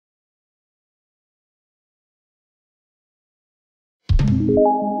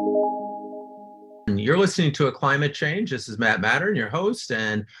You're listening to A Climate Change. This is Matt Matern, your host,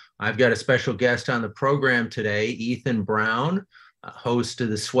 and I've got a special guest on the program today, Ethan Brown, host of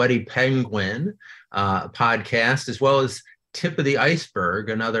the Sweaty Penguin podcast, as well as Tip of the Iceberg,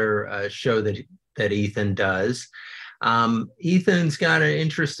 another show that Ethan does. Ethan's got an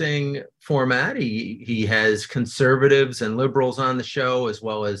interesting format. He has conservatives and liberals on the show, as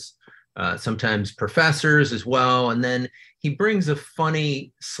well as sometimes professors as well. And then he brings a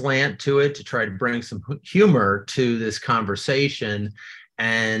funny slant to it to try to bring some humor to this conversation.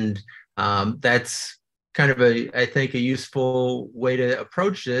 And that's kind of I think, a useful way to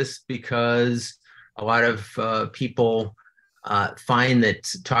approach this, because a lot of people find that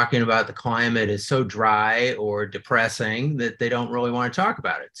talking about the climate is so dry or depressing that they don't really want to talk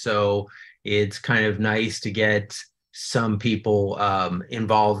about it. So it's kind of nice to get some people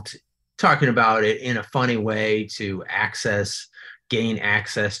involved talking about it in a funny way to gain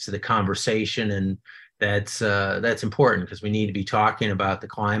access to the conversation. And that's important, because we need to be talking about the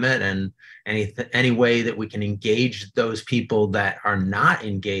climate, and any way that we can engage those people that are not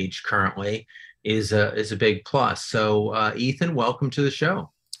engaged currently is a big plus. So Ethan, welcome to the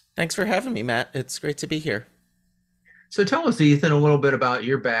show. Thanks for having me, Matt. It's great to be here. So tell us, Ethan, a little bit about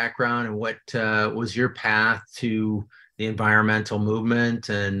your background and what was your path to the environmental movement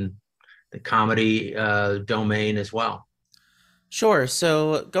and the comedy domain as well. Sure.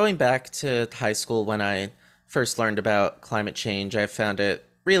 So going back to high school, when I first learned about climate change, I found it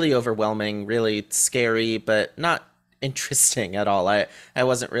really overwhelming, really scary, but not interesting at all. I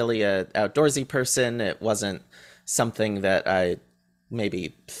wasn't really a outdoorsy person. It wasn't something that I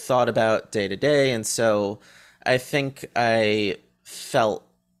maybe thought about day to day. And so I think I felt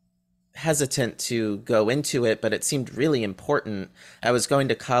hesitant to go into it, but it seemed really important. I was going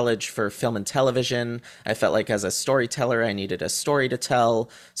to college for film and television. I felt like as a storyteller, I needed a story to tell.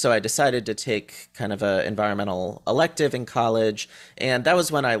 So I decided to take kind of an environmental elective in college. And that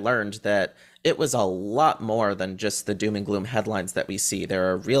was when I learned that it was a lot more than just the doom and gloom headlines that we see.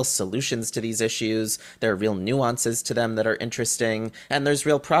 There are real solutions to these issues. There are real nuances to them that are interesting, and there's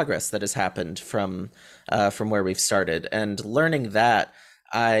real progress that has happened from where we've started. And learning that,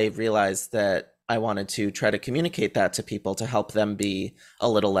 I realized that I wanted to try to communicate that to people to help them be a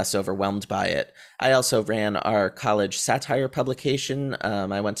little less overwhelmed by it. I also ran our college satire publication.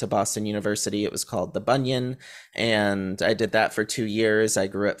 I went to Boston University. It was called the Bunion, and I did that for 2 years. I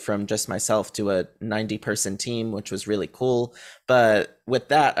grew it from just myself to a 90-person team, which was really cool. But with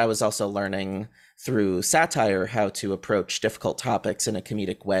that, I was also learning through satire how to approach difficult topics in a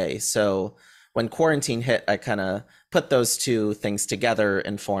comedic way. So when quarantine hit, I kind of put those two things together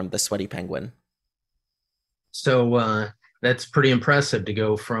and formed the Sweaty Penguin. So that's pretty impressive to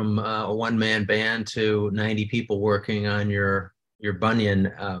go from a one-man band to 90 people working on your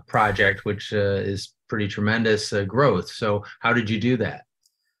Bunion project, which is pretty tremendous growth. So how did you do that?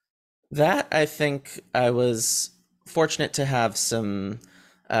 That, I think I was fortunate to have some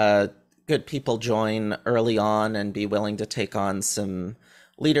good people join early on and be willing to take on some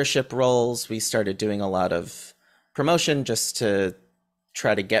leadership roles. We started doing a lot of promotion just to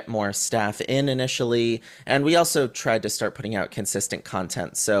try to get more staff in initially. And we also tried to start putting out consistent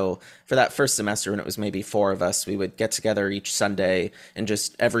content. So for that first semester, when it was maybe 4 of us, we would get together each Sunday and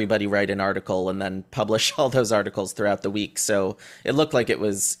just everybody write an article and then publish all those articles throughout the week. So it looked like it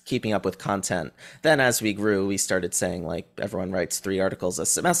was keeping up with content. Then as we grew, we started saying, like, everyone writes 3 articles a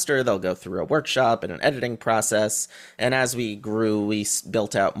semester. They'll go through a workshop and an editing process. And as we grew, we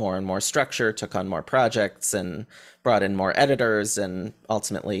built out more and more structure, took on more projects, and brought in more editors, and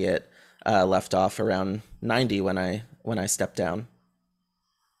ultimately it left off around 90 when I stepped down.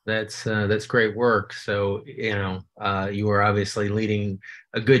 That's great work. So you are obviously leading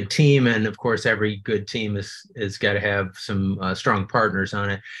a good team, and of course, every good team is got to have some strong partners on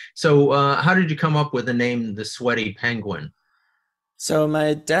it. So how did you come up with the name the Sweaty Penguin? So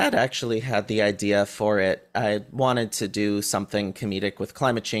my dad actually had the idea for it. I wanted to do something comedic with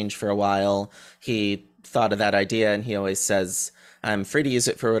climate change for a while. He thought of that idea, and he always says, I'm free to use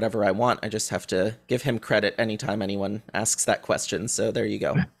it for whatever I want. I just have to give him credit anytime anyone asks that question. So there you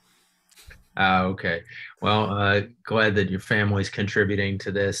go. Okay. Well, glad that your family's contributing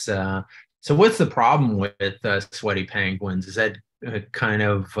to this. So what's the problem with Sweaty Penguins? Is that kind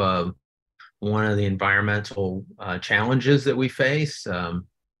of one of the environmental challenges that we face?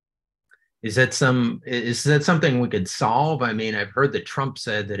 Is that something we could solve? I mean, I've heard that Trump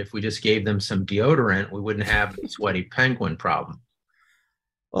said that if we just gave them some deodorant, we wouldn't have the Sweaty Penguin problem.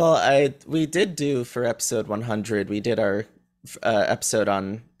 Well, we did do for episode 100, we did our episode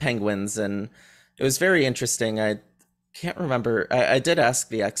on penguins, and it was very interesting. Can't remember. I did ask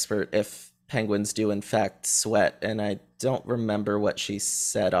the expert if penguins do in fact sweat, and I don't remember what she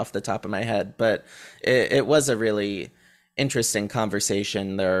said off the top of my head, but it was a really interesting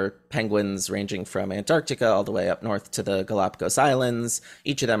conversation. There are penguins ranging from Antarctica all the way up north to the Galapagos Islands.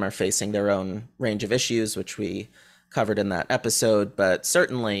 Each of them are facing their own range of issues, which we covered in that episode. But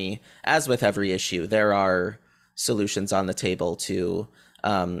certainly, as with every issue, there are solutions on the table to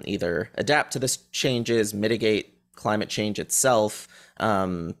either adapt to the changes, mitigate climate change itself.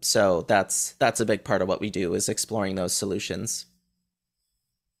 So that's a big part of what we do is exploring those solutions.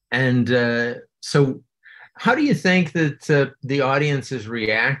 And so, how do you think that the audience has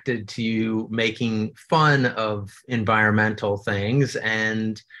reacted to you making fun of environmental things?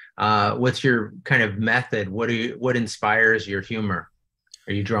 And what's your kind of method? What inspires your humor?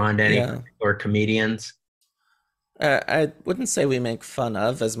 Are you drawn to any Yeah. particular comedians? I wouldn't say we make fun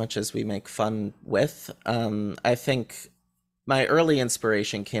of as much as we make fun with. I think my early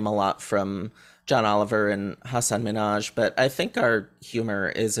inspiration came a lot from John Oliver and Hassan Minaj, but I think our humor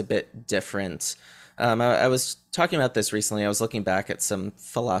is a bit different. I was talking about this recently. I was looking back at some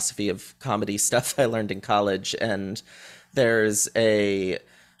philosophy of comedy stuff I learned in college, and there's a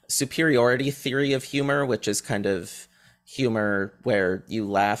superiority theory of humor, which is kind of humor where you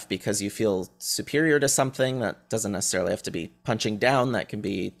laugh because you feel superior to something. That doesn't necessarily have to be punching down. That can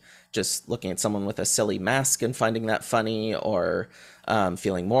be just looking at someone with a silly mask and finding that funny, or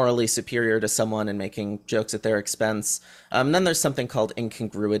feeling morally superior to someone and making jokes at their expense. Then there's something called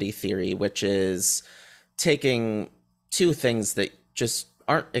incongruity theory, which is taking two things that just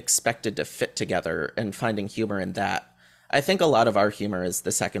aren't expected to fit together and finding humor in that. I think a lot of our humor is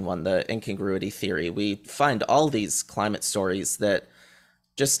the second one, the incongruity theory. We find all these climate stories that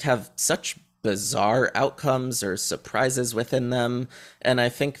just have such bizarre outcomes or surprises within them. And I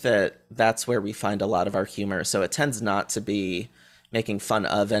think that that's where we find a lot of our humor. So it tends not to be making fun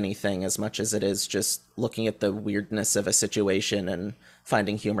of anything as much as it is just looking at the weirdness of a situation and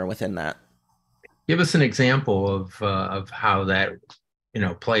finding humor within that. Give us an example of how that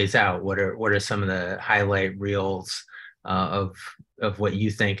plays out. What are some of the highlight reels of what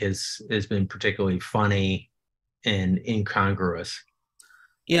you think has been particularly funny and incongruous?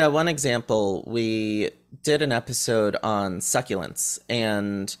 Yeah, one example, we did an episode on succulents,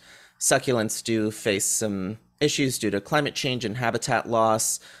 and succulents do face some issues due to climate change and habitat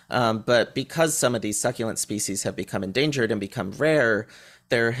loss. But because some of these succulent species have become endangered and become rare,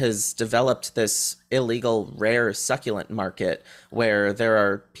 there has developed this illegal rare succulent market where there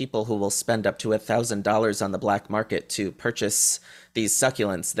are people who will spend up to $1,000 on the black market to purchase these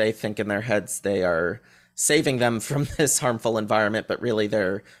succulents. They think in their heads they are saving them from this harmful environment, but really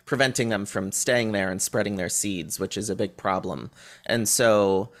they're preventing them from staying there and spreading their seeds, which is a big problem. And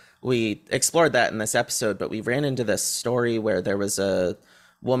so we explored that in this episode, but we ran into this story where there was a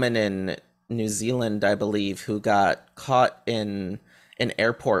woman in New Zealand, I believe, who got caught in an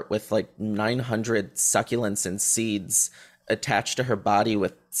airport with like 900 succulents and seeds attached to her body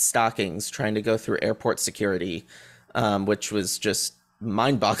with stockings trying to go through airport security, which was just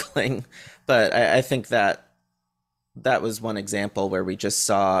mind-boggling. But I think that that was one example where we just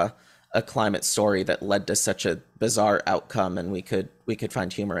saw a climate story that led to such a bizarre outcome, and we could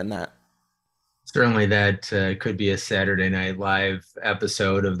find humor in that. Certainly, that could be a Saturday Night Live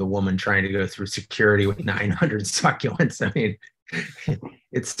episode of the woman trying to go through security with 900 succulents. I mean,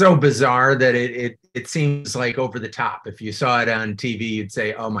 it's so bizarre that it seems like over the top. If you saw it on TV, you'd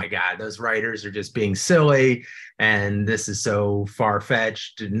say, "Oh my God, those writers are just being silly, and this is so far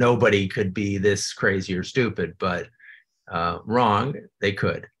fetched. Nobody could be this crazy or stupid." But wrong, they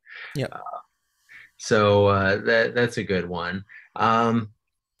could. Yep. So that's a good one.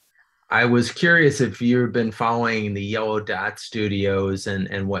 I was curious if you've been following the Yellow Dot Studios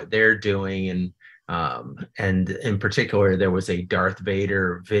and what they're doing, and in particular, there was a Darth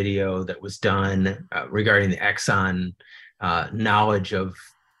Vader video that was done regarding the Exxon knowledge of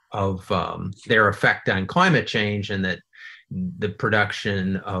their effect on climate change, and that the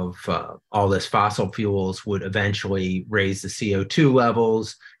production of all this fossil fuels would eventually raise the CO2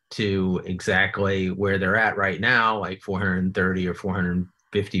 levels to exactly where they're at right now, like 430 or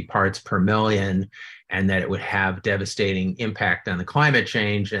 450 parts per million, and that it would have devastating impact on the climate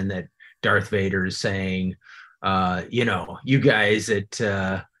change, and that Darth Vader is saying, you guys at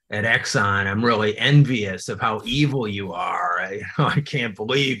Exxon, I'm really envious of how evil you are. I can't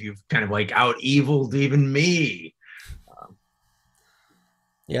believe you've kind of like out eviled even me.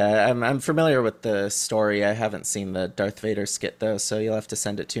 Yeah, I'm familiar with the story. I haven't seen the Darth Vader skit though, so you'll have to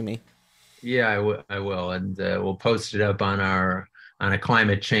send it to me. Yeah, I will, and we'll post it up on our on a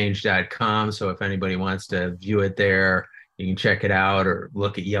climatechange.com. So if anybody wants to view it there, you can check it out or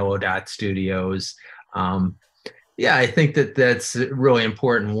look at Yellow Dot Studios. Um, yeah, I think that that's really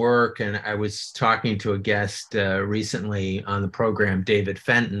important work. And I was talking to a guest recently on the program, David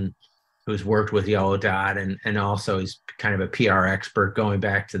Fenton, who's worked with Yellow Dot and also he's kind of a PR expert going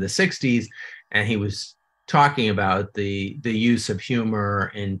back to the 60s. And he was talking about the use of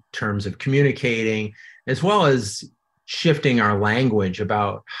humor in terms of communicating, as well as shifting our language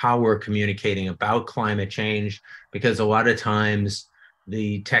about how we're communicating about climate change, because a lot of times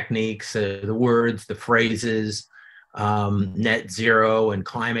the techniques, the words, the phrases, net zero and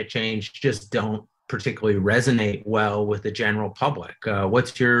climate change just don't particularly resonate well with the general public.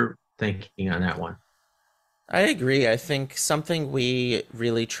 What's your thinking on that one? I agree. I think something we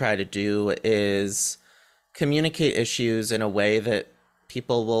really try to do is communicate issues in a way that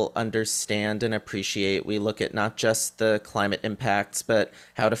people will understand and appreciate. We look at not just the climate impacts, but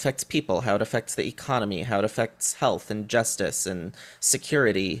how it affects people, how it affects the economy, how it affects health and justice and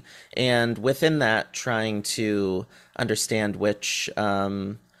security. And within that, trying to understand which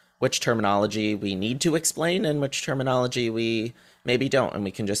terminology we need to explain and which terminology we maybe don't, and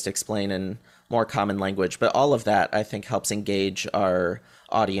we can just explain in more common language. But all of that, I think, helps engage our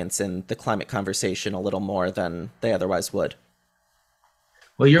audience in the climate conversation a little more than they otherwise would.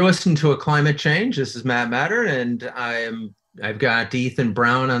 Well, you're listening to A Climate Change. This is Matt Matern, and I've got Ethan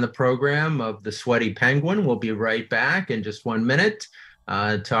Brown on the program of the Sweaty Penguin. We'll be right back in just 1 minute.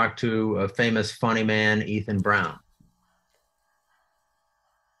 Talk to a famous funny man, Ethan Brown.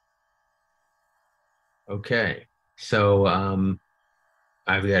 Okay, so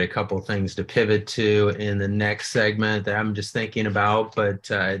I've got a couple things to pivot to in the next segment that I'm just thinking about, but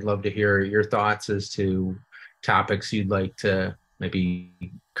I'd love to hear your thoughts as to topics you'd like to maybe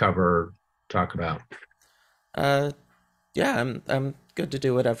cover, talk about. Uh, yeah, I'm good to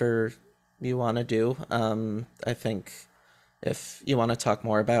do whatever you want to do. I think if you want to talk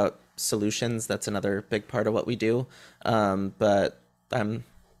more about solutions, that's another big part of what we do. But I'm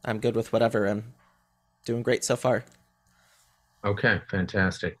good with whatever. I'm doing great so far. Okay,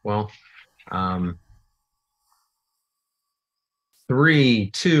 fantastic. Well, um,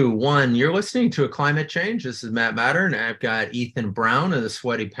 three, two, one. You're listening to A Climate Change. This is Matt Matern, and I've got Ethan Brown of the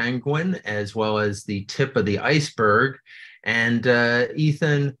Sweaty Penguin, as well as the tip of the iceberg. And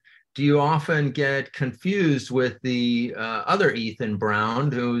Ethan, do you often get confused with the other Ethan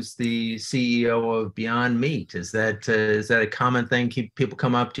Brown, who's the CEO of Beyond Meat? Is that a common thing? People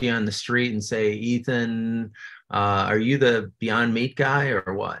come up to you on the street and say, "Ethan, are you the Beyond Meat guy,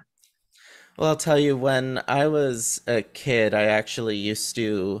 or what?" Well, I'll tell you, when I was a kid, I actually used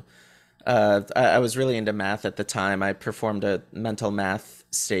to I was really into math at the time. I performed a mental math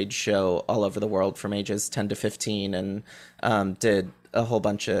stage show all over the world from ages 10 to 15 and did a whole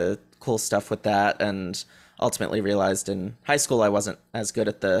bunch of cool stuff with that. And ultimately realized in high school I wasn't as good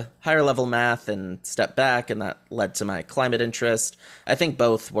at the higher level math and stepped back, and that led to my climate interest. I think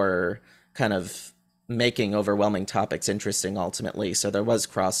both were kind of making overwhelming topics interesting ultimately. So there was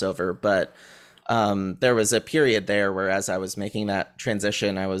crossover, but there was a period there where, as I was making that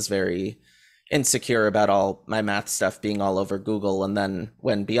transition, I was very insecure about all my math stuff being all over Google. And then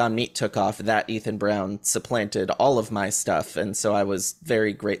when Beyond Meat took off, that Ethan Brown supplanted all of my stuff. And so I was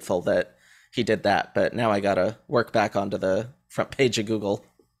very grateful that he did that. But now I got to work back onto the front page of Google.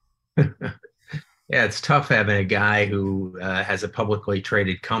 Yeah, it's tough having a guy who has a publicly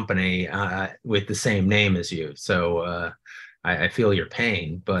traded company with the same name as you. So I feel your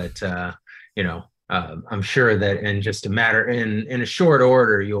pain, but I'm sure that in a short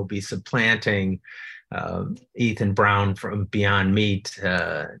order, you'll be supplanting Ethan Brown from Beyond Meat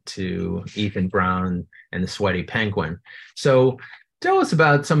to Ethan Brown and the Sweaty Penguin. So tell us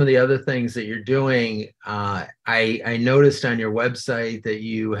about some of the other things that you're doing. I noticed on your website that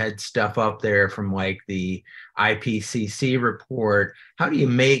you had stuff up there from like the IPCC report. How do you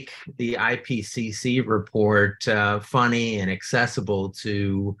make the IPCC report funny and accessible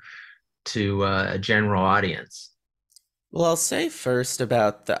to a general audience? Well, I'll say first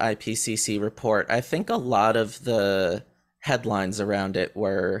about the IPCC report. I think a lot of the headlines around it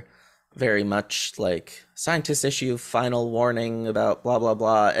were very much like scientists issue final warning about blah, blah,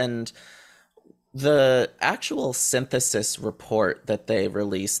 blah. And the actual synthesis report that they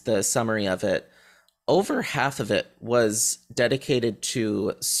released, the summary of it, over half of it was dedicated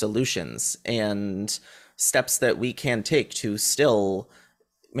to solutions and steps that we can take to still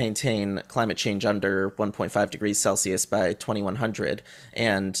maintain climate change under 1.5 degrees Celsius by 2100.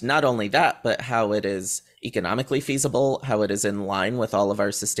 And not only that, but how it is economically feasible, how it is in line with all of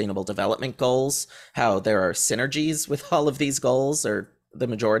our sustainable development goals, how there are synergies with all of these goals, or the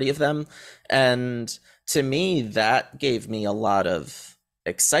majority of them. And to me, that gave me a lot of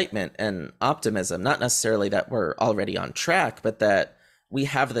excitement and optimism, not necessarily that we're already on track, but that we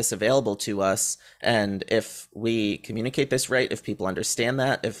have this available to us. And if we communicate this right, if people understand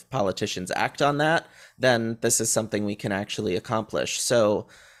that, if politicians act on that, then this is something we can actually accomplish. So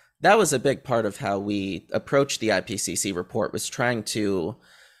that was a big part of how we approached the IPCC report, was trying to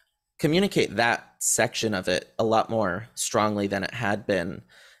communicate that section of it a lot more strongly than it had been.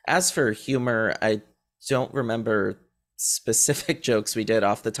 As for humor, I don't remember specific jokes we did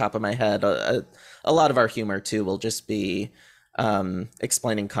off the top of my head. A lot of our humor too will just be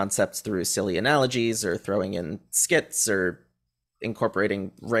explaining concepts through silly analogies, or throwing in skits, or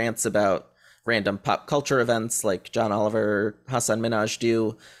incorporating rants about random pop culture events like John Oliver, Hassan Minhaj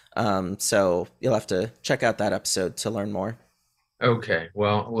do. So you'll have to check out that episode to learn more. Okay,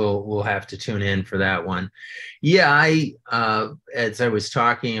 well, we'll have to tune in for that one. Yeah, I as I was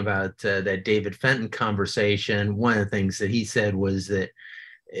talking about that David Fenton conversation, one of the things that he said was that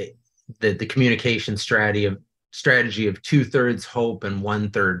that the communication strategy of 2/3 hope and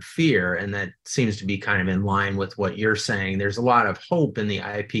 1/3 fear, and that seems to be kind of in line with what you're saying. There's a lot of hope in the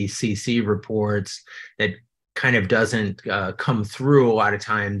IPCC reports that kind of doesn't come through a lot of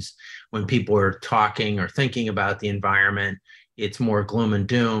times when people are talking or thinking about the environment. It's more gloom and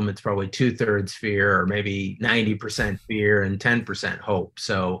doom. It's probably 2/3 fear, or maybe 90% fear and 10% hope.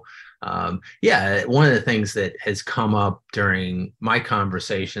 So yeah, one of the things that has come up during my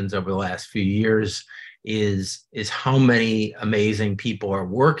conversations over the last few years is how many amazing people are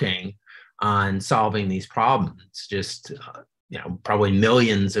working on solving these problems. Just probably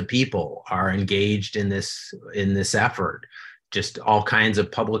millions of people are engaged in this effort. Just all kinds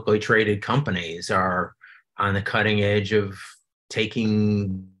of publicly traded companies are on the cutting edge of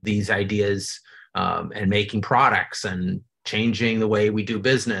taking these ideas and making products and changing the way we do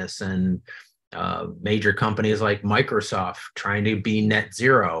business. And major companies like Microsoft trying to be net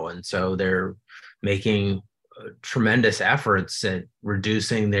zero, and so they're making tremendous efforts at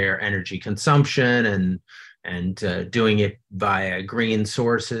reducing their energy consumption and doing it via green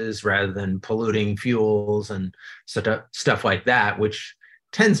sources rather than polluting fuels and stuff like that, which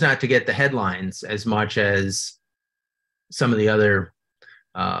tends not to get the headlines as much as some of the other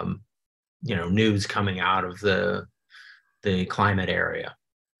news coming out of the climate area.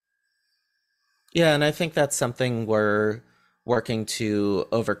 Yeah, and I think that's something we're working to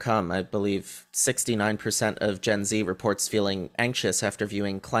overcome. I believe 69% of Gen Z reports feeling anxious after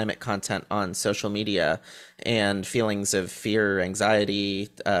viewing climate content on social media, and feelings of fear, anxiety,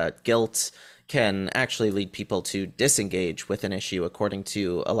 guilt can actually lead people to disengage with an issue, according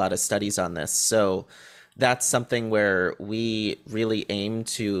to a lot of studies on this. So that's something where we really aim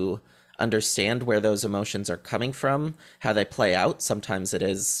to understand where those emotions are coming from, how they play out. Sometimes it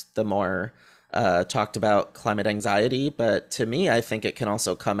is the more talked about climate anxiety, but to me, I think it can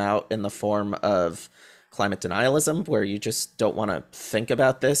also come out in the form of climate denialism, where you just don't want to think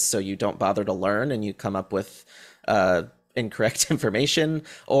about this, so you don't bother to learn and you come up with incorrect information,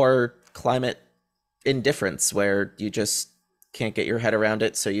 or climate indifference, where you just can't get your head around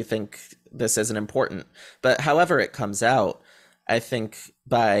it, so you think this isn't important. But however it comes out, I think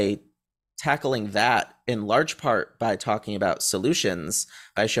by tackling that in large part by talking about solutions,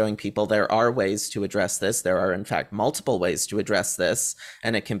 by showing people there are ways to address this. There are, in fact, multiple ways to address this,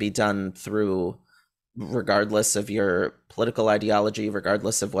 and it can be done through, regardless of your political ideology,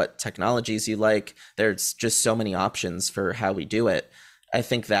 regardless of what technologies you like. There's just so many options for how we do it. I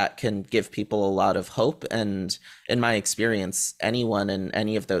think that can give people a lot of hope. And in my experience, anyone in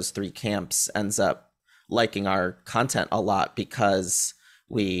any of those three camps ends up liking our content a lot, because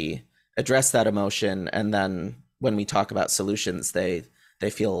we address that emotion, and then when we talk about solutions, they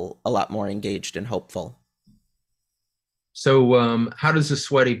feel a lot more engaged and hopeful. So how does the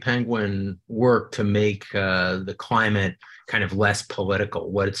Sweaty Penguin work to make the climate kind of less political?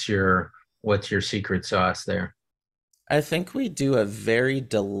 What's your secret sauce there? I think we do a very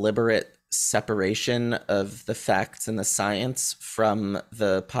deliberate separation of the facts and the science from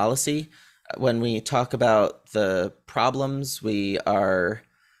the policy. When we talk about the problems, we are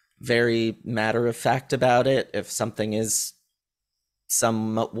very matter of fact about it. If something is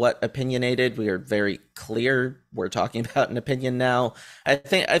somewhat opinionated, we are very clear we're talking about an opinion now. I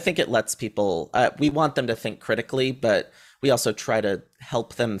think it lets people, we want them to think critically, but we also try to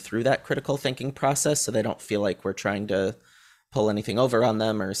help them through that critical thinking process, so they don't feel like we're trying to pull anything over on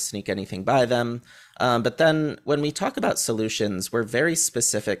them or sneak anything by them. But then when we talk about solutions, we're very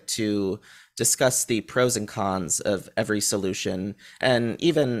specific to discuss the pros and cons of every solution, and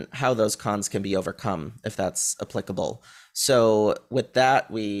even how those cons can be overcome if that's applicable. So, with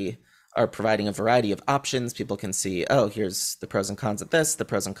that, we are providing a variety of options. People can see, oh, here's the pros and cons of this, the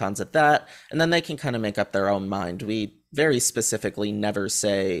pros and cons of that, and then they can kind of make up their own mind. We very specifically never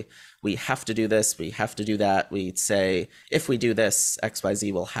say, we have to do this, we have to do that. We say, if we do this,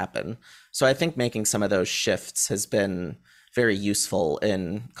 XYZ will happen. So I think making some of those shifts has been very useful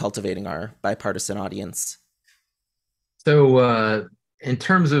in cultivating our bipartisan audience. So, in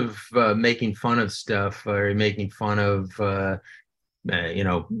terms of making fun of stuff or making fun of,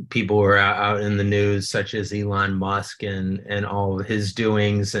 people who are out in the news, such as Elon Musk and all of his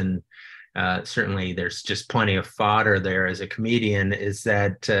doings, and certainly there's just plenty of fodder there as a comedian. Is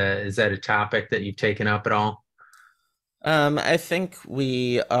that a topic that you've taken up at all? I think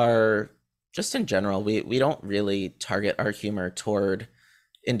we are just in general, we don't really target our humor toward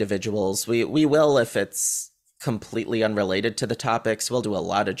individuals. We will if it's completely unrelated to the topics. We'll do a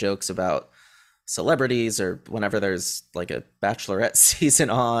lot of jokes about celebrities or whenever there's like a bachelorette season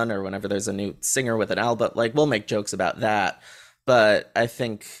on or whenever there's a new singer with an album, like we'll make jokes about that. But I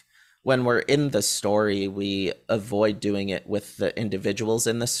think when we're in the story, we avoid doing it with the individuals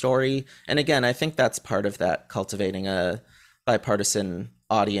in the story. And again, I think that's part of that cultivating a bipartisan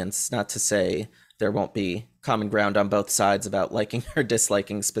audience, not to say there won't be common ground on both sides about liking or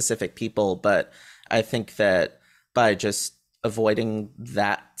disliking specific people, but I think that by just avoiding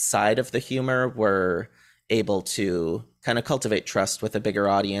that side of the humor, we're able to kind of cultivate trust with a bigger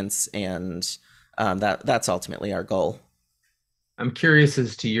audience, and that's ultimately our goal. I'm curious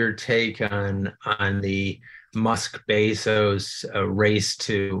as to your take on the Musk Bezos race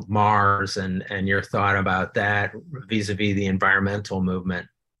to Mars and your thought about that vis-a-vis the environmental movement.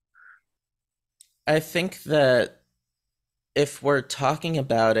 I think that if we're talking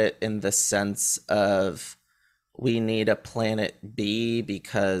about it in the sense of we need a planet B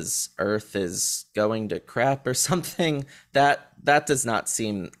because Earth is going to crap or something, that does not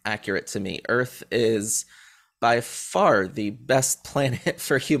seem accurate to me. Earth is by far the best planet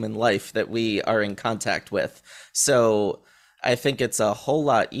for human life that we are in contact with. So I think it's a whole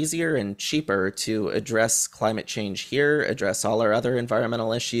lot easier and cheaper to address climate change here, address all our other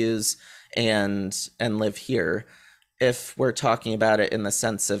environmental issues, and live here. If we're talking about it in the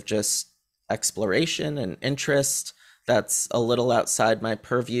sense of just exploration and interest, that's a little outside my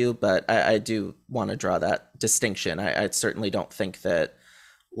purview, but I do want to draw that distinction. I certainly don't think that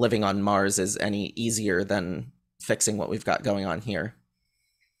living on Mars is any easier than fixing what we've got going on here.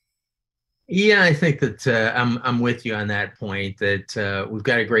 Yeah, I think that I'm with you on that point. That we've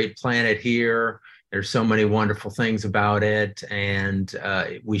got a great planet here. There's so many wonderful things about it, and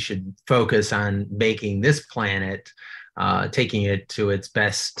we should focus on making this planet, taking it to its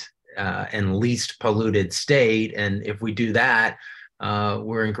best and least polluted state. And if we do that,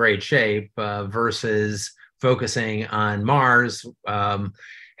 we're in great shape. Versus focusing on Mars.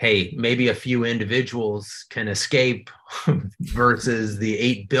 Hey, maybe a few individuals can escape versus the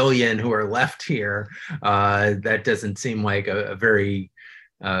 8 billion who are left here. That doesn't seem like a very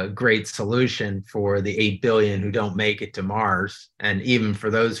great solution for the 8 billion who don't make it to Mars. And even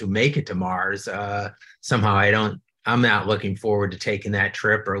for those who make it to Mars, somehow I'm not looking forward to taking that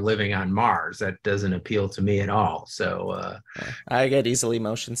trip or living on Mars. That doesn't appeal to me at all. So, I get easily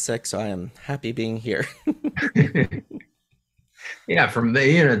motion sick, so I am happy being here. yeah, from the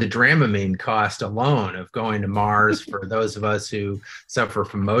Dramamine cost alone of going to Mars for those of us who suffer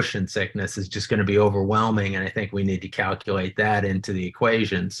from motion sickness is just going to be overwhelming, and I think we need to calculate that into the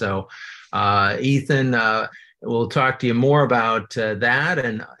equation. So, Ethan, we'll talk to you more about that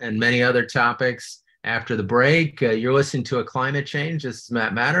and many other topics after the break. You're listening to A Climate Change. This is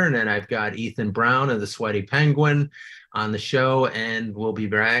Matt Matern, and I've got Ethan Brown of the Sweaty Penguin on the show, and we'll be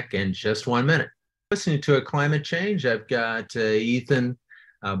back in just 1 minute. Listening to A Climate Change. I've got Ethan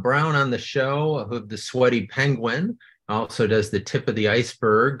Brown on the show of the Sweaty Penguin, also does the Tip of the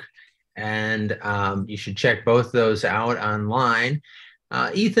Iceberg, and you should check both those out online.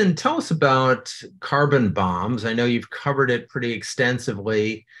 Ethan, tell us about carbon bombs. I know you've covered it pretty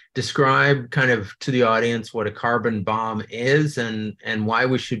extensively. Describe kind of to the audience what a carbon bomb is and why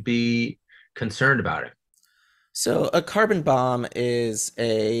we should be concerned about it. So, a carbon bomb is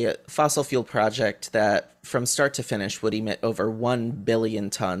a fossil fuel project that, from start to finish, would emit over 1 billion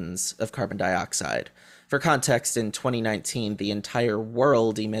tons of carbon dioxide. For context, in 2019, the entire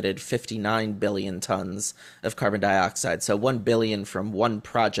world emitted 59 billion tons of carbon dioxide. So, 1 billion from one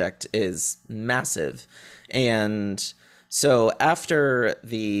project is massive. And so, after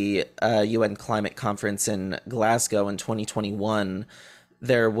the UN climate conference in Glasgow in 2021,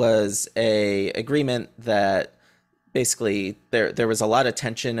 there was a agreement that basically there was a lot of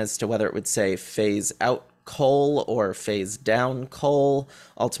tension as to whether it would say phase out coal or phase down coal.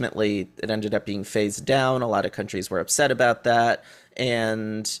 Ultimately, it ended up being phased down. A lot of countries were upset about that.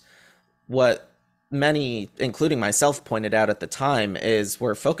 And what many, including myself, pointed out at the time is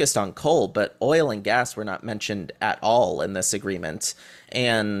we're focused on coal, but oil and gas were not mentioned at all in this agreement.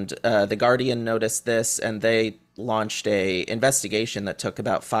 And the Guardian noticed this, and they launched a investigation that took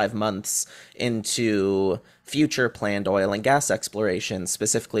about 5 months into future planned oil and gas exploration,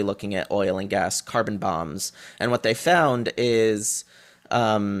 specifically looking at oil and gas carbon bombs. And what they found is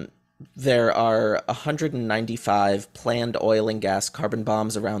there are 195 planned oil and gas carbon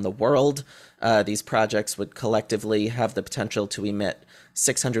bombs around the world. These projects would collectively have the potential to emit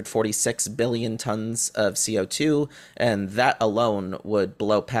 646 billion tons of CO2, and that alone would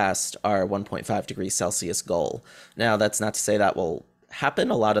blow past our 1.5 degrees Celsius goal. Now, that's not to say that will happen.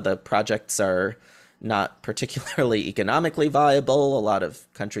 A lot of the projects are not particularly economically viable. A lot of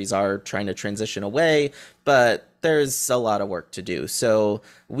countries are trying to transition away, but there's a lot of work to do. So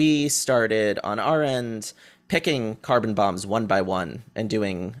we started on our end picking carbon bombs one by one and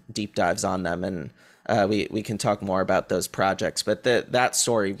doing deep dives on them. And we can talk more about those projects, but that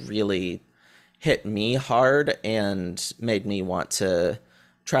story really hit me hard and made me want to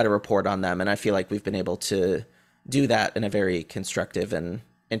try to report on them. And I feel like we've been able to do that in a very constructive and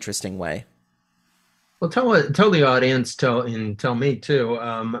interesting way. Well, tell the audience, tell me too.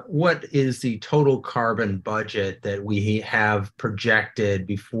 What is the total carbon budget that we have projected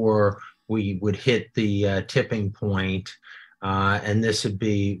before we would hit the tipping point? And this would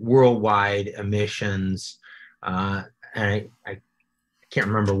be worldwide emissions. And I can't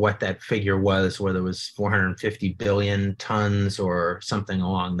remember what that figure was, whether it was 450 billion tons or something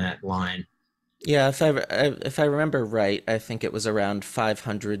along that line. Yeah, if I remember right, I think it was around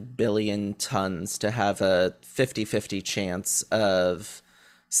 500 billion tons to have a 50-50 chance of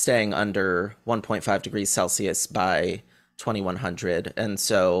staying under 1.5 degrees Celsius by 2100. And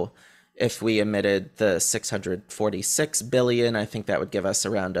so if we emitted the 646 billion, I think that would give us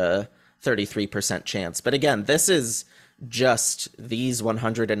around a 33% chance. But again, this is just these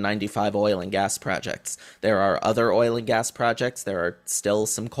 195 oil and gas projects. There are other oil and gas projects. There are still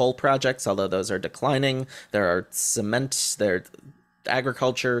some coal projects, although those are declining. There are cement, there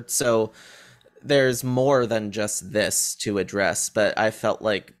agriculture. So there's more than just this to address, but I felt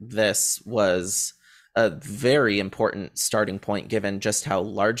like this was a very important starting point given just how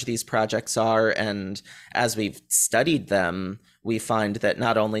large these projects are. And as we've studied them, we find that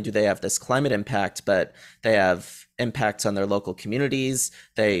not only do they have this climate impact, but they have impacts on their local communities.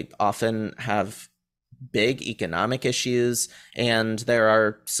 They often have big economic issues, and there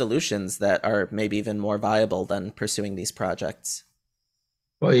are solutions that are maybe even more viable than pursuing these projects.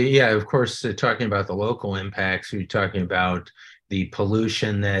 Well, yeah, of course, talking about the local impacts, you're talking about the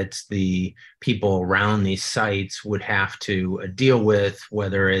pollution that the people around these sites would have to deal with,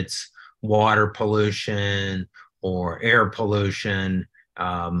 whether it's water pollution or air pollution,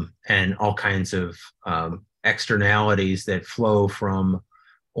 and all kinds of externalities that flow from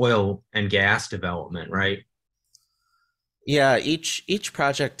oil and gas development, right? Yeah, each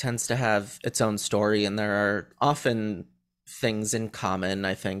project tends to have its own story, and there are often things in common.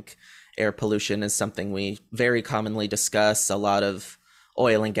 I think air pollution is something we very commonly discuss. A lot of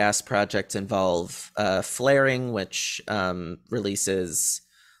oil and gas projects involve flaring, which releases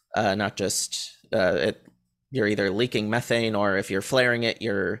not just you're either leaking methane, or if you're flaring it,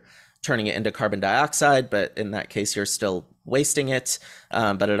 you're turning it into carbon dioxide, but in that case, you're still wasting it.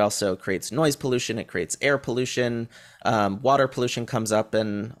 But it also creates noise pollution, it creates air pollution. Water pollution comes up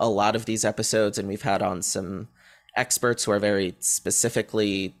in a lot of these episodes, and we've had on some experts who are very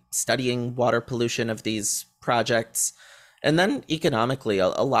specifically studying water pollution of these projects. And then economically, a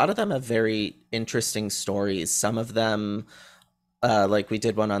lot of them have very interesting stories. Some of them, like we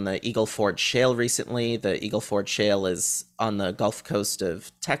did one on the Eagle Ford Shale recently. The Eagle Ford Shale is on the Gulf Coast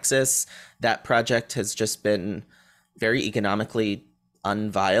of Texas. That project has just been very economically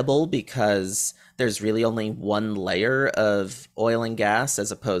unviable because there's really only one layer of oil and gas,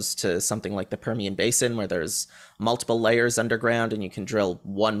 as opposed to something like the Permian Basin where there's multiple layers underground and you can drill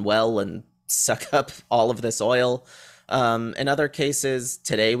one well and suck up all of this oil. In other cases,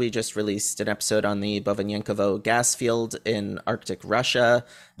 today we just released an episode on the Bovanenkovo gas field in Arctic Russia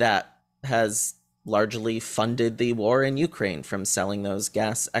that has largely funded the war in Ukraine from selling those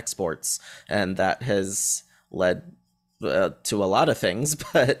gas exports. And that has led to a lot of things,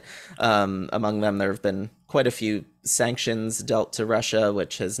 but among them, there have been quite a few sanctions dealt to Russia,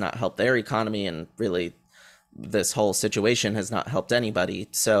 which has not helped their economy and really this whole situation has not helped anybody.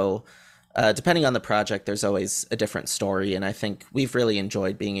 So, depending on the project, there's always a different story. And I think we've really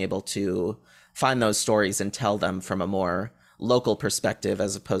enjoyed being able to find those stories and tell them from a more local perspective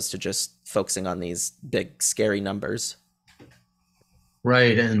as opposed to just focusing on these big, scary numbers.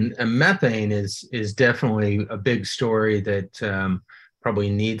 Right, and methane is definitely a big story that probably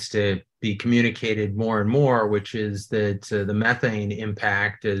needs to be communicated more and more, which is that the methane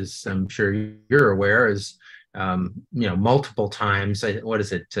impact, as I'm sure you're aware, is multiple times. What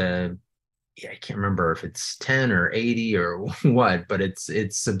is it? Yeah, I can't remember if it's 10 or 80 or what, but it's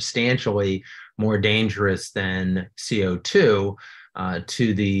substantially more dangerous than CO2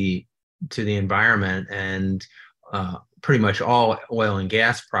 to the environment, and pretty much all oil and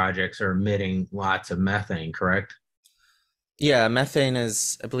gas projects are emitting lots of methane, correct? Yeah, methane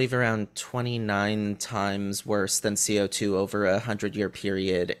is, I believe, around 29 times worse than CO2 over a 100-year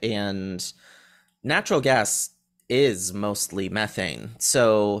period. And natural gas is mostly methane.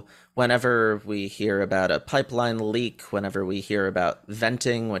 So whenever we hear about a pipeline leak, whenever we hear about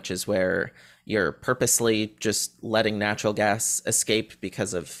venting, which is where you're purposely just letting natural gas escape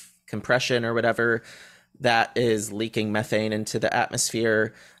because of compression or whatever, that is leaking methane into the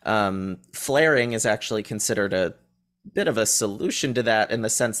atmosphere. Flaring is actually considered a bit of a solution to that in the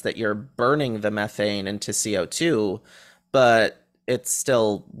sense that you're burning the methane into CO2, but it's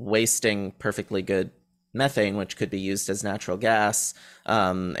still wasting perfectly good methane, which could be used as natural gas.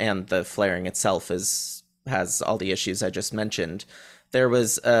 And the flaring itself has all the issues I just mentioned. There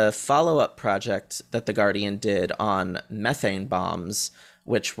was a follow-up project that The Guardian did on methane bombs,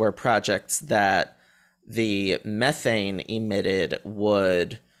 which were projects that the methane emitted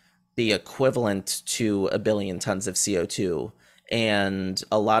would be equivalent to a billion tons of CO2. And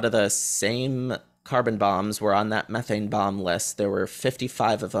a lot of the same carbon bombs were on that methane bomb list. There were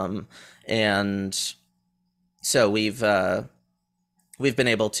 55 of them. And so we've been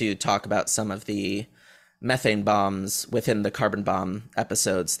able to talk about some of the methane bombs within the carbon bomb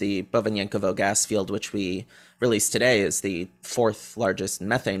episodes. The Bovanenkovo gas field, which we released today, is the fourth largest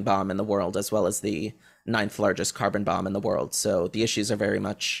methane bomb in the world, as well as the ninth largest carbon bomb in the world. So the issues are very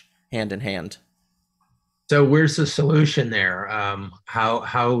much hand in hand. So where's the solution there? How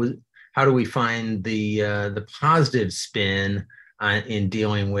do we find the positive spin in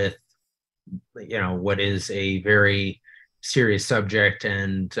dealing with what is a very serious subject,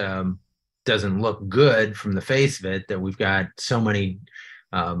 and doesn't look good from the face of it, that we've got so many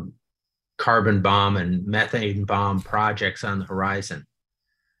um, carbon bomb and methane bomb projects on the horizon?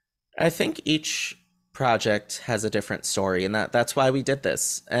 I think each project has a different story, and that's why we did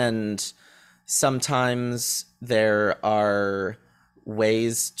this. And sometimes there are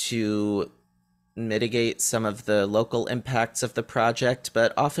ways to mitigate some of the local impacts of the project,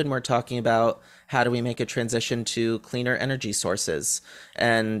 but often we're talking about how do we make a transition to cleaner energy sources.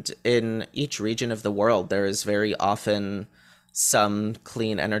 And in each region of the world, there is very often some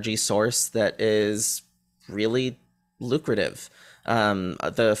clean energy source that is really lucrative.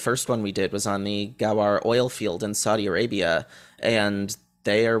 The first one we did was on the Gawar oil field in Saudi Arabia, and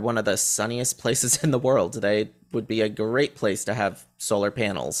they are one of the sunniest places in the world. They would be a great place to have solar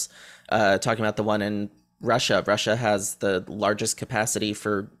panels. Talking about the one in Russia, Russia has the largest capacity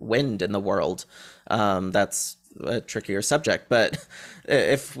for wind in the world. That's a trickier subject, but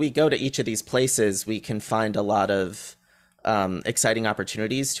if we go to each of these places, we can find a lot of exciting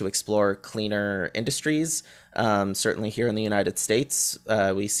opportunities to explore cleaner industries. Certainly here in the United States,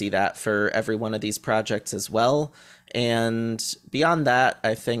 we see that for every one of these projects as well. And beyond that,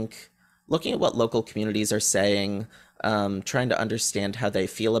 I think looking at what local communities are saying, trying to understand how they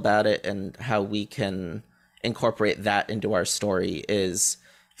feel about it and how we can incorporate that into our story is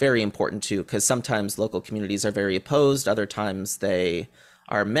very important too, because sometimes local communities are very opposed, other times they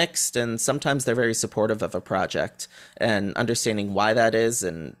are mixed, and sometimes they're very supportive of a project. And understanding why that is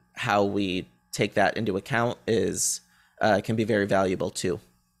and how we take that into account is can be very valuable too.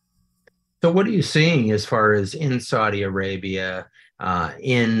 So what are you seeing as far as in Saudi Arabia,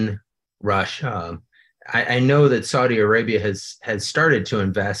 in Russia? I know that Saudi Arabia has started to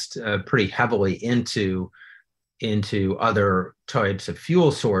invest pretty heavily into other types of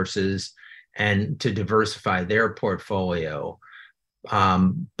fuel sources and to diversify their portfolio.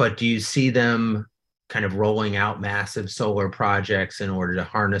 But do you see them kind of rolling out massive solar projects in order to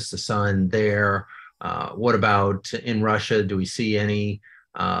harness the sun there? What about in Russia? Do we see any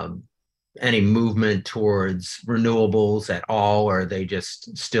movement towards renewables at all, or are they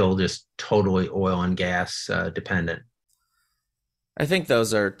just still just totally oil and gas dependent? I think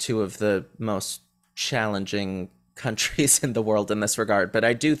those are two of the most challenging countries in the world in this regard, but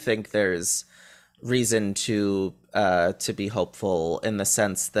I do think there's reason to be hopeful in the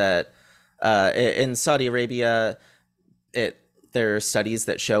sense that in Saudi Arabia, it there are studies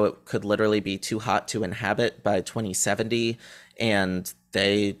that show it could literally be too hot to inhabit by 2070, and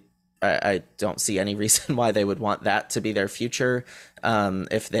I don't see any reason why they would want that to be their future.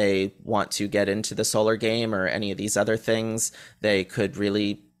 If they want to get into the solar game or any of these other things, they could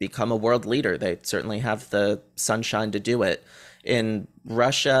really become a world leader. They certainly have the sunshine to do it. In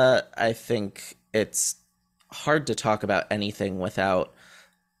Russia, I think it's hard to talk about anything without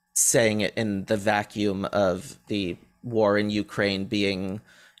saying it in the vacuum of the war in Ukraine being,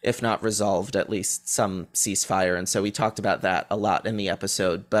 if not resolved, at least some ceasefire. And so we talked about that a lot in the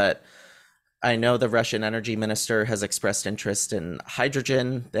episode. But I know the Russian energy minister has expressed interest in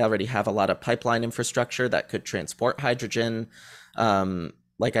hydrogen. They already have a lot of pipeline infrastructure that could transport hydrogen.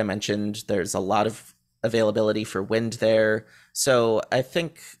 Like I mentioned, there's a lot of availability for wind there. So I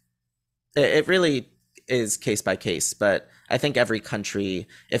think it really is case by case, but I think every country,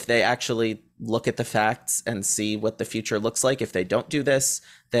 if they actually look at the facts and see what the future looks like, if they don't do this,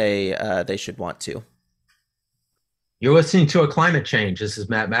 they should want to. You're listening to A Climate Change. This is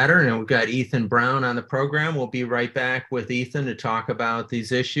Matt Matern, and we've got Ethan Brown on the program. We'll be right back with Ethan to talk about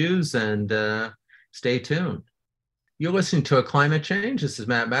these issues, and stay tuned. You're listening to A Climate Change. This is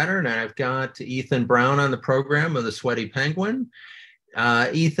Matt Matern, and I've got Ethan Brown on the program of the Sweaty Penguin.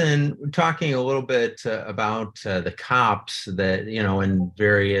 Ethan, we're talking a little bit about the COPs that, in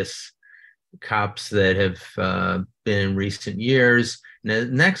various COPs that have been in recent years. And the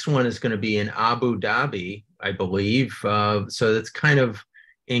next one is going to be in Abu Dhabi, I believe. So that's kind of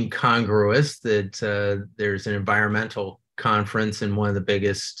incongruous that there's an environmental conference in one of the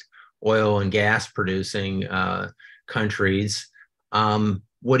biggest oil and gas producing countries.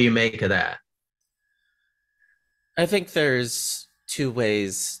 What do you make of that? I think there's two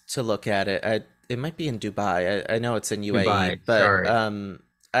ways to look at it. It might be in Dubai. I know it's in UAE, Dubai, but sorry.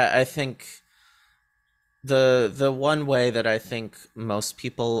 I think the one way that I think most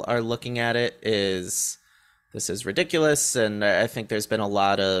people are looking at it is this is ridiculous, and I think there's been a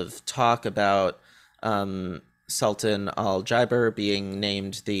lot of talk about Sultan Al Jaber being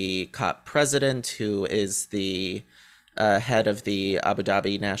named the COP president, who is the head of the Abu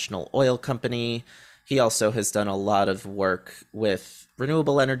Dhabi National Oil Company. He also has done a lot of work with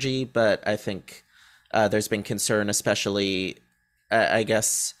renewable energy, but I think there's been concern, especially, I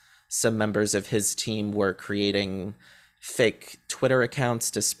guess, some members of his team were creating fake Twitter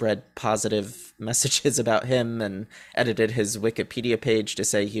accounts to spread positive messages about him and edited his Wikipedia page to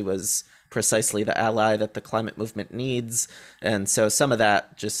say he was precisely the ally that the climate movement needs. And so some of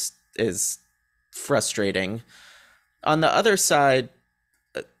that just is frustrating. On the other side,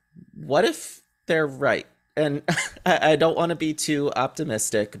 what if they're right? And I don't want to be too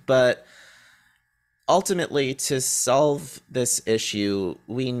optimistic, but ultimately, to solve this issue,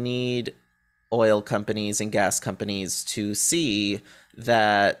 we need oil companies and gas companies to see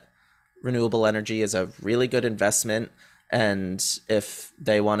that renewable energy is a really good investment. And if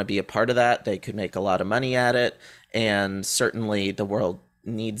they want to be a part of that, they could make a lot of money at it. And certainly the world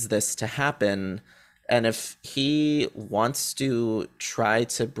needs this to happen. And if he wants to try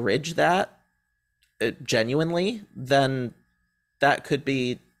to bridge that genuinely, then that could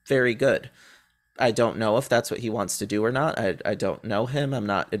be very good. I don't know if that's what he wants to do or not. I don't know him. I'm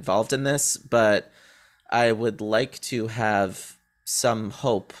not involved in this, but I would like to have some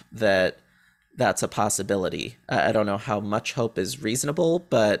hope that that's a possibility. I don't know how much hope is reasonable,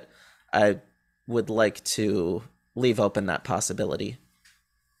 but I would like to leave open that possibility.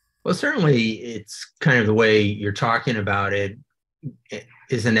 Well, certainly it's kind of the way you're talking about it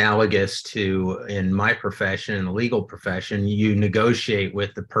is analogous to, in my profession, in the legal profession, you negotiate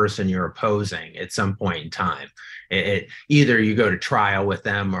with the person you're opposing at some point in time. Either you go to trial with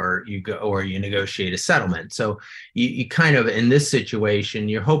them or you negotiate a settlement. So you kind of, in this situation,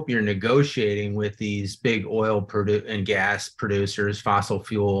 you hope you're negotiating with these big oil and gas producers, fossil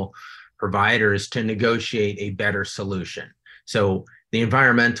fuel providers, to negotiate a better solution. So the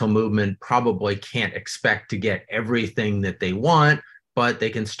environmental movement probably can't expect to get everything that they want, but they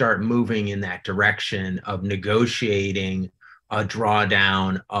can start moving in that direction of negotiating a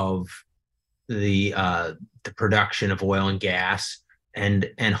drawdown of the production of oil and gas, and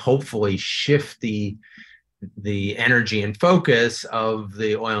hopefully shift the energy and focus of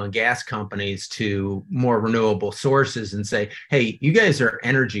the oil and gas companies to more renewable sources and say, hey, you guys are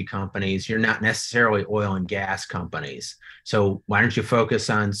energy companies. You're not necessarily oil and gas companies. So why don't you focus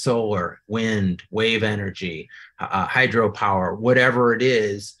on solar, wind, wave energy, hydropower, whatever it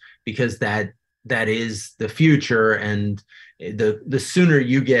is, because that that is the future, and the sooner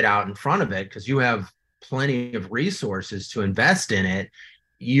you get out in front of it, because you have plenty of resources to invest in it,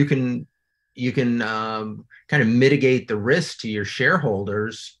 you can kind of mitigate the risk to your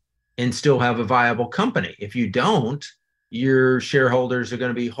shareholders and still have a viable company. If you don't, your shareholders are going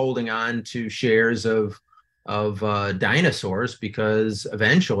to be holding on to shares of dinosaurs, because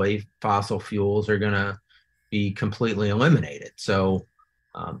eventually fossil fuels are going to be completely eliminated. So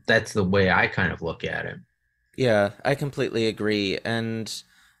that's the way I kind of look at it. Yeah, I completely agree. And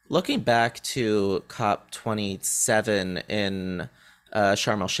looking back to COP27 in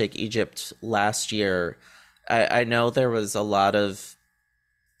Sharm el Sheikh, Egypt last year, I know there was a lot of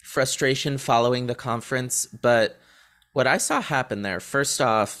frustration following the conference, but what I saw happen there, first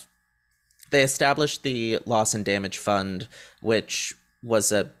off, they established the Loss and Damage Fund, which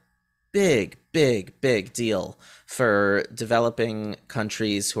was a big deal for developing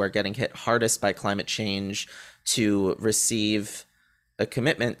countries who are getting hit hardest by climate change to receive a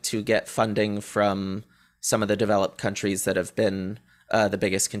commitment to get funding from some of the developed countries that have been the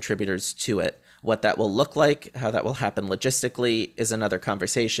biggest contributors to it. What that will look like, how that will happen logistically, is another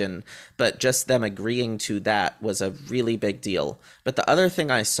conversation. But just them agreeing to that was a really big deal. But the other thing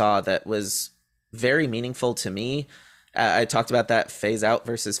I saw that was very meaningful to me, I talked about that phase out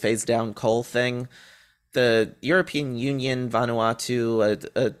versus phase down coal thing. The European Union, Vanuatu,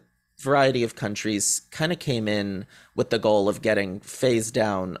 a variety of countries kind of came in with the goal of getting phased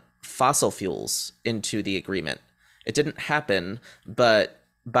down fossil fuels into the agreement. It didn't happen, but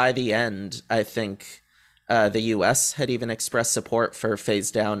by the end, I think the US had even expressed support for phase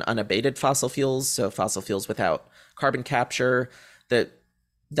down unabated fossil fuels, so fossil fuels without carbon capture. That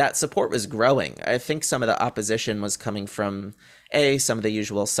that support was growing. I think some of the opposition was coming from some of the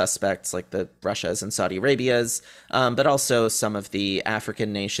usual suspects like the Russias and Saudi Arabias, but also some of the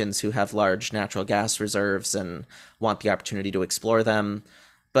African nations who have large natural gas reserves and want the opportunity to explore them.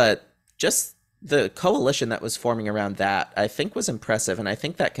 But just the coalition that was forming around that, I think, was impressive, and I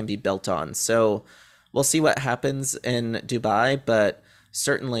think that can be built on. So we'll see what happens in Dubai, but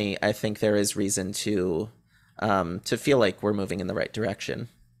certainly I think there is reason to feel like we're moving in the right direction.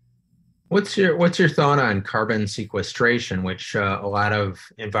 What's your thought on carbon sequestration, which a lot of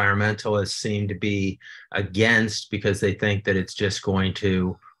environmentalists seem to be against, because they think that it's just going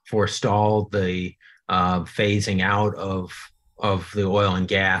to forestall the phasing out of the oil and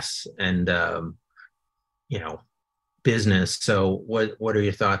gas and you know business. So what are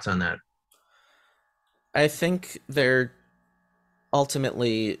your thoughts on that? I think there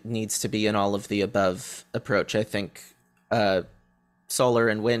ultimately needs to be an all of the above approach. I think uh, solar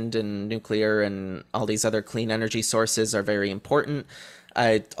and wind and nuclear and all these other clean energy sources are very important.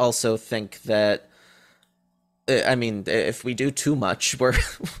 I also think that I mean, if we do too much,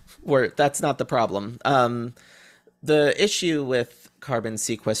 we're that's not the problem. The issue with carbon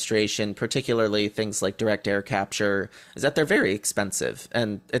sequestration, particularly things like direct air capture, is that they're very expensive,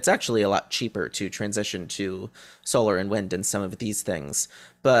 and it's actually a lot cheaper to transition to solar and wind and some of these things.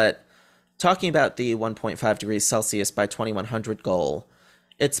 But talking about the 1.5 degrees Celsius by 2100 goal,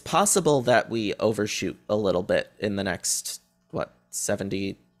 it's possible that we overshoot a little bit in the next, what,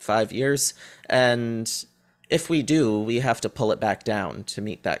 75 years? And if we do, we have to pull it back down to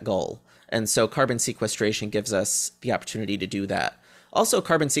meet that goal. And so carbon sequestration gives us the opportunity to do that. Also,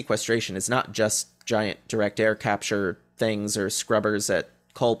 carbon sequestration is not just giant direct air capture things or scrubbers at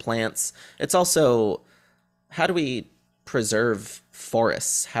coal plants. It's also, how do we preserve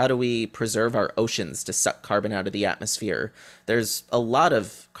forests? How do we preserve our oceans to suck carbon out of the atmosphere? There's a lot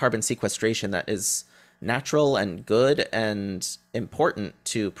of carbon sequestration that is natural and good and important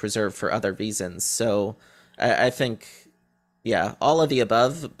to preserve for other reasons. So I think, yeah, all of the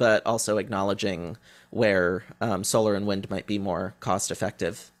above, but also acknowledging where solar and wind might be more cost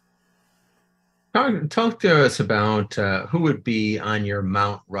effective. Talk to us about who would be on your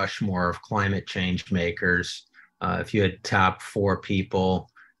Mount Rushmore of climate change makers. If you had top four people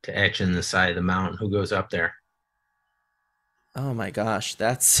to etch in the side of the mountain, who goes up there? Oh my gosh,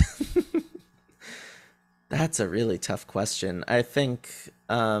 that's that's a really tough question. I think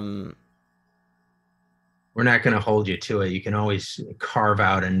We're not going to hold you to it. You can always carve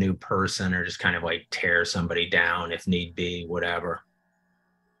out a new person or just kind of like tear somebody down if need be, whatever.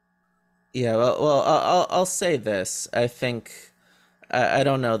 yeah, well, I'll say this. I think I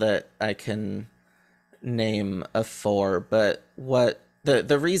don't know that I can name a four, but what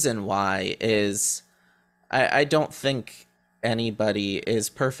the reason why is I don't think anybody is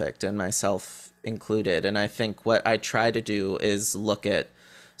perfect, and myself included. And I think what I try to do is look at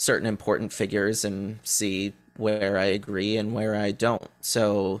certain important figures and see where I agree and where I don't.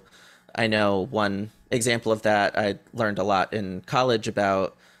 So I know one example of that. I learned a lot in college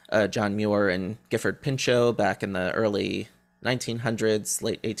about John Muir and Gifford Pinchot back in the early 1900s,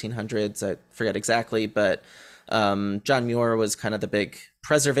 late 1800s. I forget exactly, but John Muir was kind of the big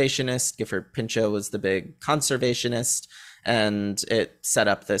preservationist. Gifford Pinchot was the big conservationist, and it set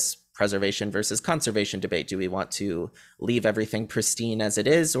up this preservation versus conservation debate. Do we want to leave everything pristine as it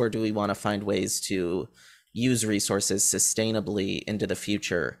is, or do we want to find ways to use resources sustainably into the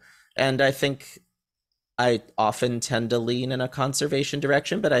future? And I think I often tend to lean in a conservation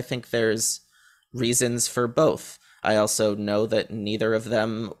direction, but I think there's reasons for both. I also know that neither of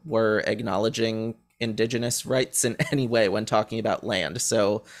them were acknowledging indigenous rights in any way when talking about land.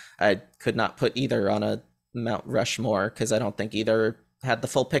 So I could not put either on a Mount Rushmore because I don't think either had the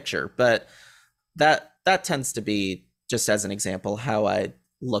full picture. But that tends to be, just as an example, how I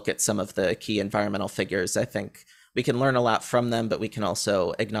look at some of the key environmental figures. I think we can learn a lot from them, but we can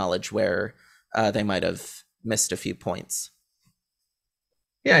also acknowledge where they might have missed a few points.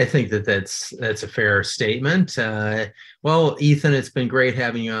 Yeah, I think that that's a fair statement. Well, Ethan, it's been great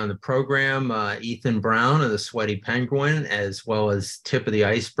having you on the program. Ethan Brown of the Sweaty Penguin, as well as Tip of the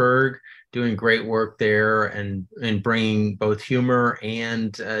Iceberg, doing great work there and bringing both humor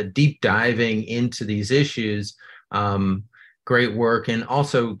and deep diving into these issues. Great work, and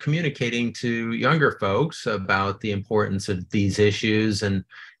also communicating to younger folks about the importance of these issues, and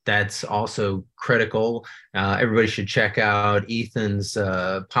that's also critical. Everybody should check out Ethan's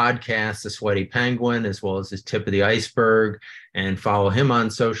podcast, The Sweaty Penguin, as well as his Tip of the Iceberg, and follow him on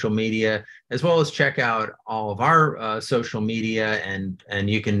social media, as well as check out all of our social media, and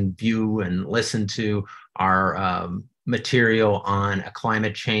you can view and listen to our material on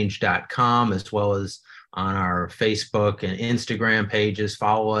climatechange.com, as well as on our Facebook and Instagram pages.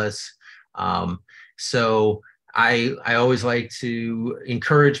 Follow us. So I always like to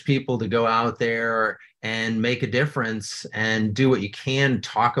encourage people to go out there and make a difference and do what you can,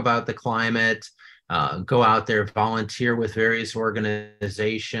 talk about the climate, go out there, volunteer with various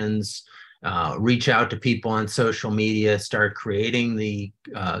organizations, reach out to people on social media, start creating the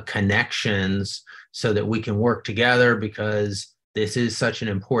connections so that we can work together, because this is such an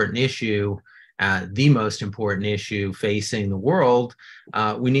important issue. The most important issue facing the world.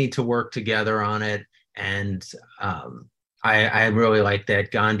 We need to work together on it. And I really like that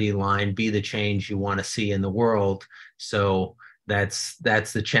Gandhi line, be the change you want to see in the world. So that's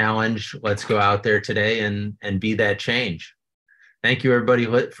the challenge. Let's go out there today and be that change. Thank you, everybody,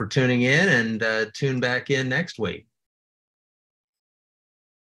 for tuning in, and tune back in next week.